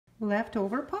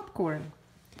leftover popcorn.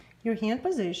 Your hand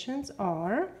positions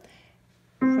are,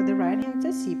 for the right hand,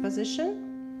 the C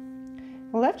position.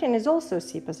 Left hand is also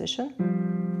C position.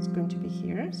 It's going to be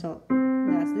here. So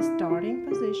that's the starting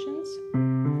positions.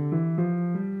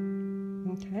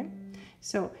 Okay.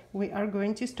 So we are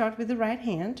going to start with the right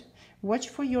hand. Watch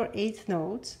for your eighth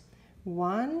notes.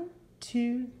 1,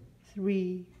 2,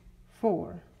 3,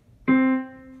 4.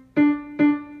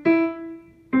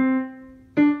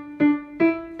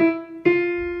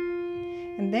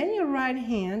 And then your right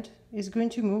hand is going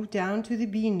to move down to the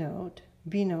B note.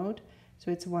 So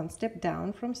it's one step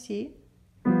down from C.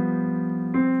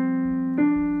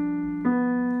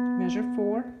 Measure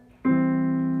 4.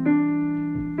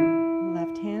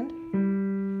 Left hand.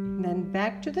 And then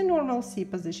back to the normal C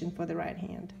position for the right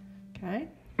hand. Okay.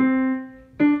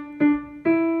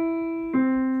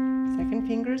 Second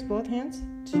fingers, both hands.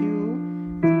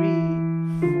 2,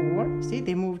 3, 4. See,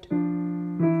 they moved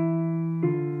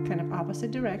kind of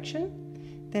opposite direction.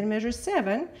 Then measure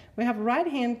 7. We have right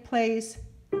hand plays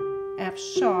F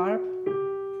sharp,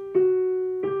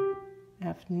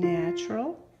 F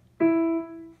natural.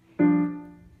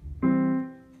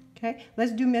 Okay,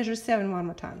 let's do measure 7 one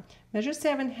more time. Measure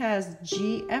 7 has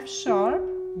G, F sharp,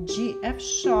 G, F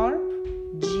sharp,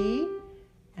 G,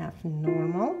 F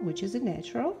normal, which is a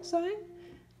natural sign.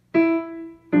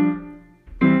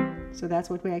 So that's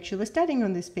what we're actually studying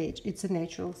on this page. It's a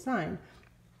natural sign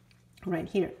right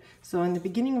here. So in the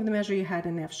beginning of the measure you had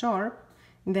an F sharp,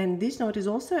 and then this note is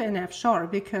also an F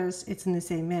sharp because it's in the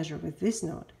same measure with this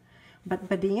note. But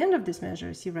by the end of this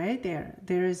measure, see right there,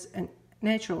 there is a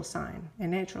natural sign.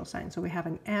 So we have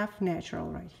an F natural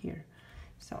right here.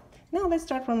 So now let's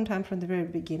start from the very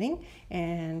beginning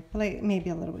and play maybe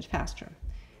a little bit faster.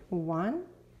 1,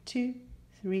 2,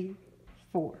 3,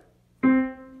 4.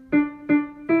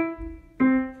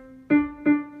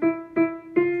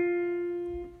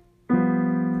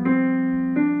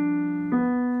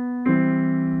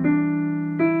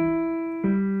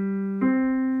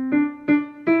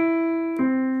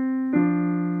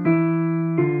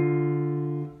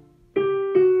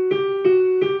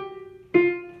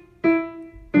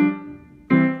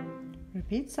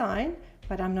 Repeat sign,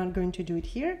 but I'm not going to do it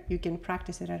here. You can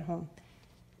practice it at home.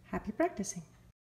 Happy practicing.